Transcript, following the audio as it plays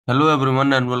Hello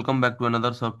everyone and welcome back to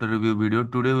another software review video.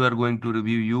 Today we are going to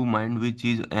review YouMind, which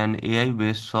is an AI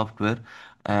based software,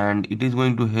 and it is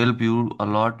going to help you a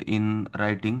lot in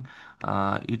writing.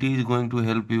 It is going to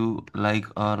help you like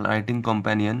a writing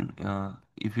companion.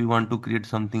 If you want to create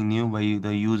something new by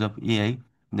the use of AI,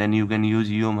 then you can use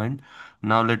YouMind.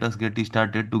 Now let us get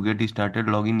started. To get started,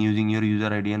 log in using your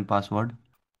user ID and password.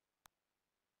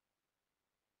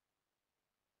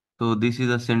 So this is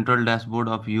a central dashboard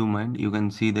of YouMind. You can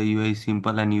see the UI is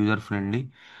simple and user friendly.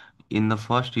 In the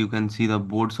first, you can see the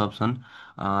boards option.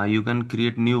 You can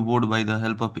create new board by the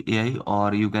help of AI,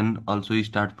 or you can also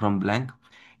start from blank.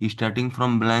 Starting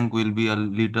from blank will be a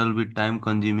little bit time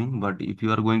consuming, but if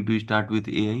you are going to start with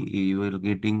AI, you are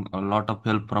getting a lot of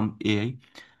help from AI.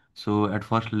 So at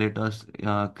first, let us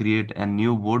create a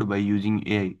new board by using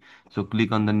AI. So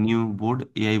click on the new board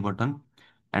AI button,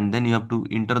 and then you have to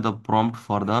enter the prompt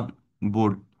for the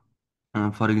board.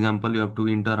 For example, you have to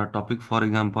enter a topic. For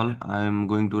example, I am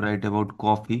going to write about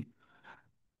coffee,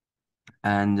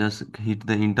 and just hit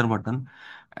the enter button,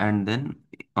 and then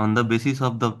on the basis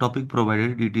of the topic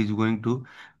provided, it is going to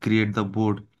create the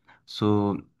board.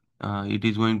 So it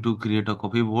is going to create a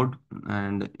copy board,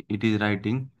 and it is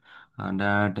writing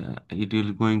that it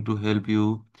is going to help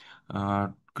you uh,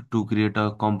 to create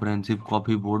a comprehensive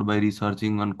coffee board by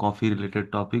researching on coffee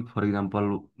related topic. For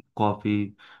example,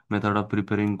 coffee, method of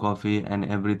preparing coffee and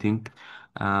everything.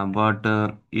 But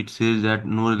it says that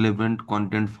no relevant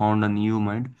content found on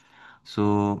YouMind.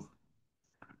 So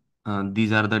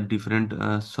these are the different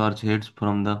search heads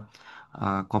from the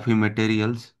coffee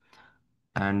materials,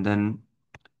 and then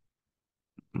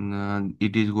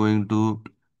it is going to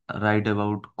write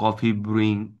about coffee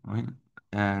brewing, right?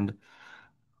 And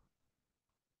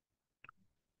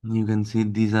you can see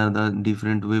these are the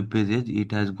different web pages.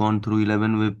 It has gone through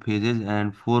 11 web pages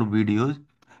and 4 videos,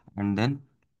 and then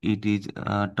it is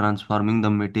transforming the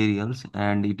materials,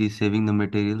 and it is saving the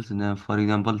materials. Now, for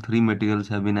example, 3 materials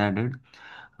have been added.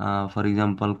 For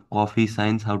example, coffee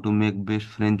science, how to make best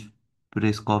French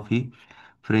press coffee,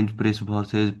 French press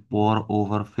versus pour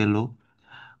over fellow,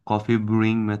 coffee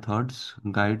brewing methods,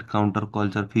 guide,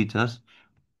 counterculture features,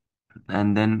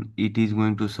 and then it is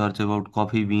going to search about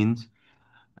coffee beans,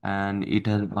 and it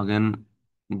has again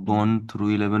gone through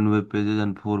 11 web pages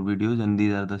and 4 videos, and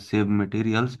these are the saved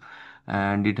materials.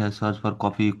 And it has searched for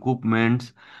coffee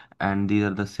equipments, and these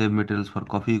are the saved materials for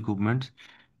coffee equipments.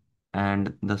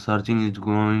 And the searching is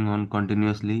going on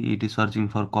continuously. It is searching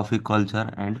for coffee culture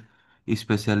and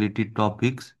specialty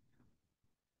topics,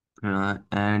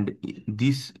 and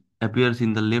this appears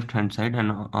in the left hand side,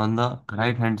 and on the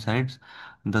right hand sides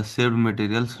the saved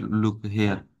materials look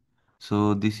here.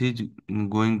 So this is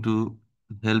going to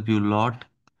help you lot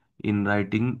in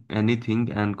writing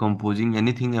anything and composing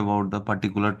anything about the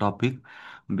particular topic,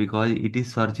 because it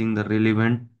is searching the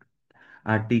relevant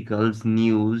articles,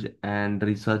 news and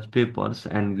research papers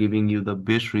and giving you the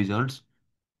best results.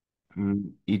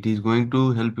 It is going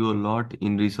to help you a lot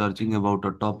in researching about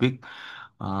a topic.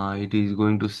 It is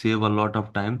going to save a lot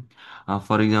of time.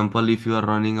 For example, if you are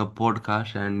running a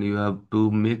podcast and you have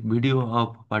to make video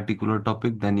of a particular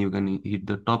topic, then you can hit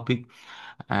the topic,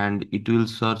 and it will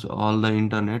search all the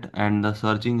internet, and the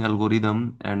searching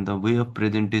algorithm and the way of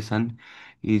presentation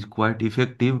is quite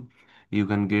effective. You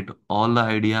can get all the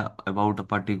idea about a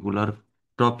particular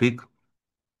topic.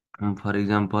 For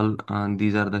example,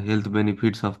 these are the health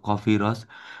benefits of coffee rust,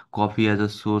 coffee as a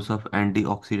source of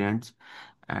antioxidants,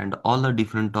 and all the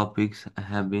different topics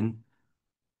have been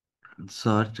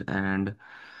searched. And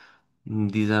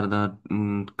these are the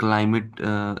climate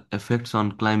effects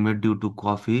on climate due to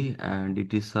coffee, and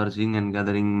it is searching and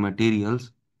gathering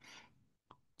materials.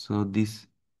 So this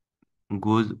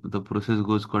the process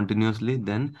goes continuously.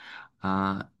 Then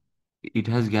uh, it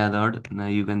has gathered, now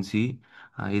you can see,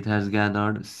 it has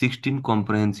gathered 16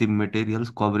 comprehensive materials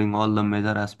covering all the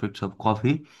major aspects of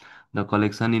coffee. The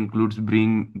collection includes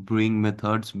brewing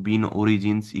methods, bean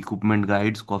origins, equipment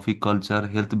guides, coffee culture,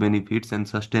 health benefits, and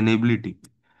sustainability.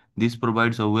 This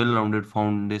provides a well-rounded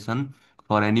foundation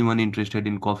for anyone interested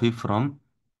in coffee, from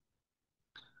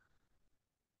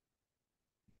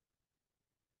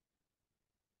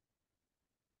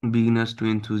beginners to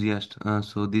enthusiasts.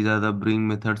 So these are the brewing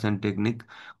methods and technique,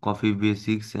 coffee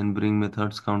basics and brewing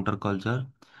methods, counterculture.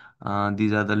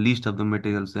 These are the list of the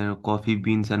materials: coffee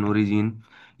beans and origin,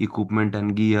 equipment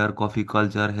and gear, coffee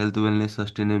culture, health, wellness,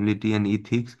 sustainability, and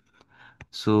ethics.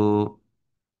 So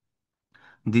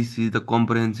this is the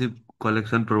comprehensive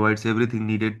collection provides everything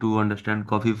needed to understand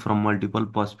coffee from multiple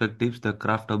perspectives. The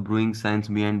craft of brewing, science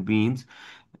behind beans,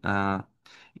 uh,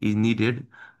 is needed.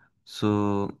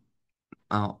 So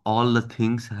all the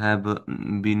things have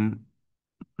been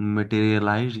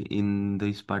materialized in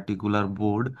this particular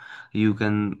board. You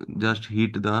can just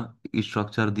hit the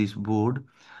structure this board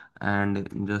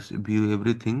and just view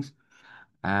everything.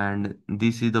 And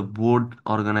this is the board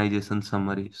organization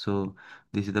summary. So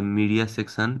this is the media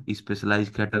section.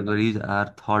 Specialized categories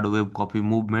are third wave coffee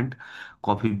movement,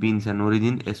 coffee beans and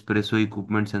origin, espresso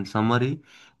equipments and summary.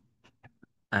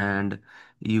 And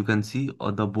you can see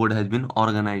the board has been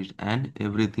organized and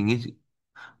everything is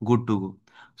good to go.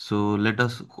 So let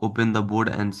us open the board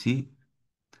and see.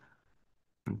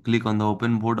 Click on the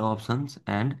open board options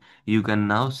and you can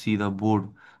now see the board.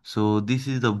 So this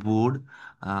is the board.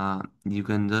 You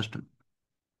can just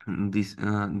this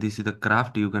is the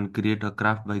craft. You can create a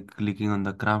craft by clicking on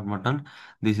the craft button.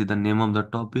 This is the name of the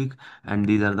topic and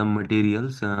these are the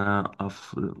materials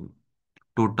of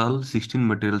total 16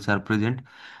 materials are present.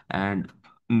 And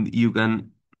you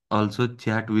can also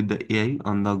chat with the AI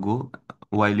on the go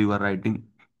while you are writing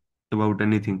about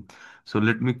anything. So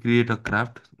let me create a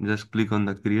craft. Just click on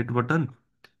the create button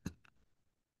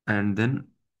and then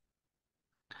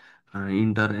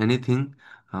enter anything.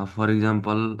 For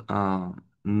example,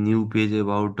 new page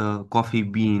about coffee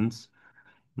beans.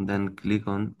 Then click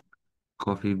on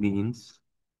coffee beans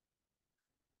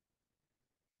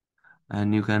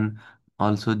and you can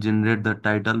also generate the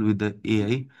title with the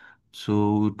AI.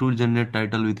 So to generate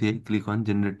title with AI, click on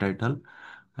generate title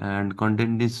and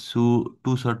content is too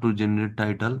short to generate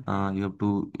title. You have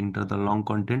to enter the long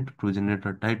content to generate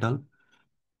a title.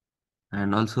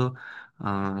 And also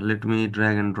let me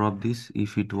drag and drop this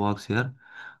if it works here,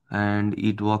 and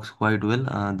it works quite well.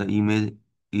 The image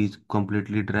is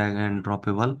completely drag and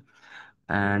droppable,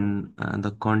 and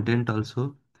the content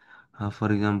also.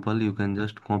 For example, you can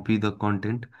just copy the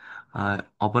content.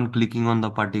 Upon clicking on the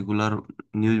particular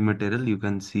news material, you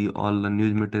can see all the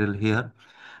news material here,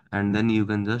 and then you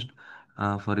can just,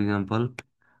 for example,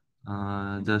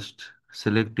 just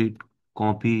select it,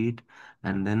 copy it,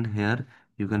 and then here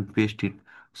you can paste it.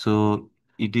 So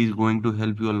it is going to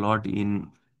help you a lot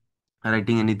in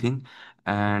writing anything.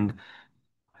 And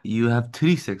you have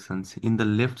three sections. In the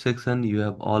left section you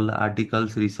have all the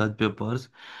articles, research papers,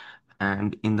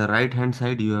 and in the right hand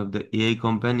side you have the AI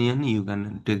companion. You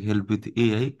can take help with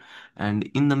AI, and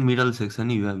in the middle section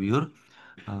you have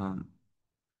um,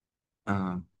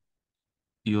 uh,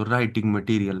 your writing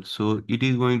material. So it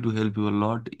is going to help you a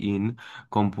lot in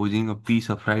composing a piece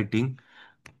of writing.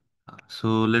 So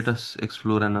let us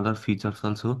explore another features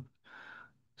also.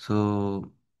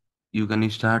 So you can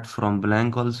start from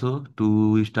blank also.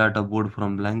 To start a board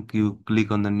from blank, you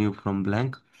click on the new from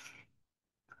blank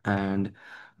and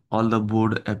all the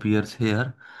board appears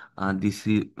here.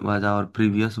 Was our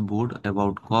previous board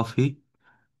about coffee.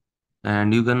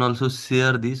 And you can also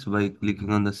share this by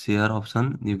clicking on the share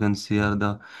option. You can share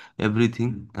the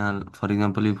everything. For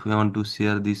example, if you want to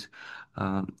share this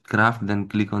craft, then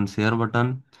click on share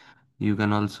button. You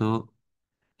can also,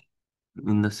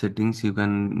 in the settings, you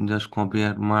can just copy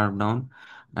and mark down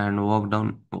and walk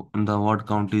down. The word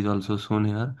count is also shown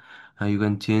here. You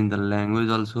can change the language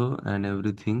also and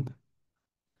everything.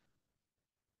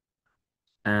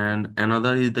 And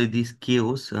another is this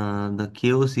chaos. The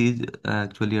chaos is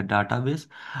actually a database.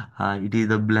 It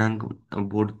is a blank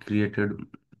board created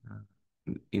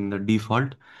in the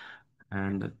default,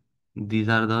 and these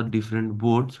are the different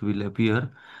boards will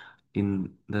appear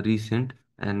in the recent.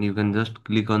 And you can just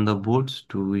click on the boards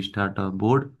to start a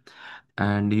board.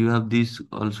 And you have these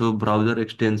also browser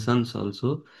extensions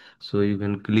also. So you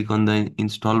can click on the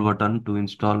install button to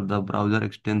install the browser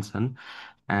extension,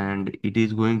 and it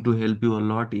is going to help you a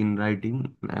lot in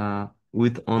writing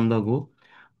with on the go.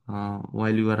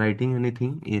 While you are writing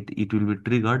anything, it will be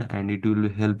triggered and it will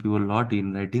help you a lot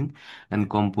in writing and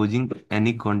composing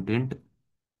any content.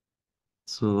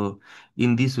 So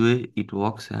in this way it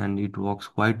works and it works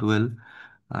quite well.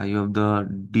 You have the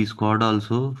Discord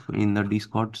also. In the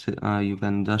Discord, you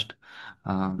can just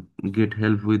uh, get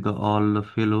help with all the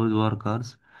fellow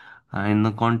workers. In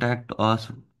the contact us,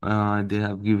 they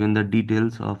have given the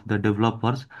details of the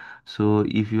developers. So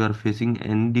if you are facing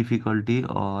any difficulty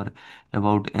or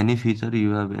about any feature,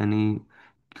 you have any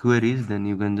queries, then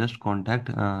you can just contact.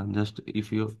 Just if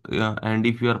you and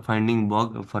if you are finding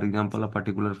bug, for example, a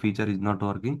particular feature is not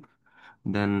working,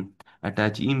 then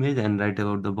attach image and write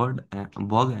about the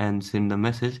bug and send the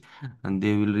message, and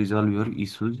they will resolve your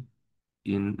issues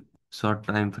in short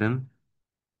time frame.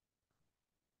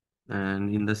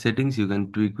 And in the settings you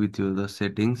can tweak with the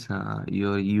settings,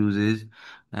 your usage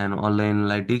and online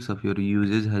analytics of your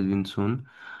usage has been shown,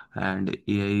 and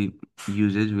AI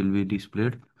usage will be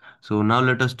displayed. So now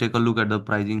let us take a look at the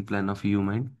pricing plan of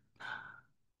YouMind.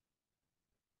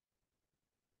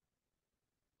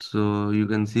 So you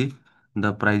can see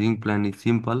the pricing plan is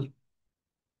simple.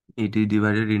 It is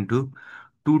divided into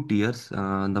two tiers,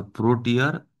 the pro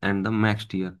tier and the max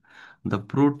tier. The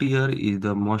pro tier is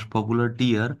the most popular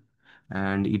tier,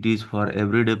 and it is for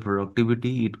everyday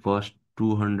productivity. It costs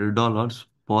 $200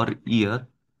 per year,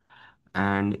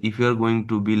 and if you are going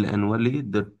to bill annually,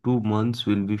 the 2 months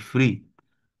will be free.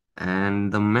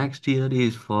 And the max tier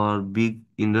is for big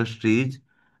industries,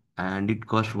 and it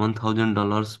costs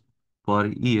 $1,000 per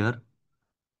year.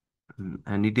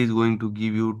 And it is going to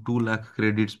give you 2 lakh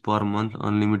credits per month,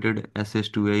 unlimited access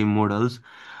to AI models,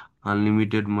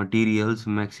 unlimited materials,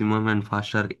 maximum and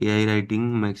faster AI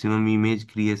writing, maximum image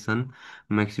creation,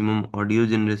 maximum audio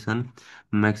generation,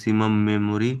 maximum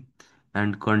memory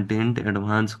and content,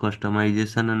 advanced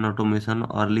customization and automation,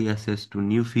 early access to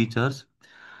new features.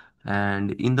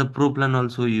 And in the pro plan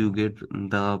also you get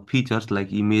the features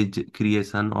like image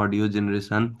creation, audio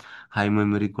generation, high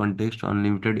memory context,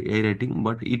 unlimited AI rating,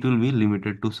 but it will be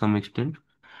limited to some extent.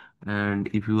 And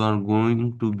if you are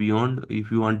going to beyond,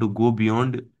 if you want to go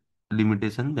beyond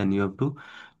limitation, then you have to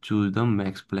choose the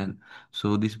max plan.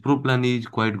 So this pro plan is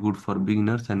quite good for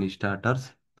beginners and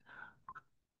starters.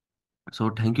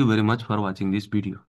 So thank you very much for watching this video.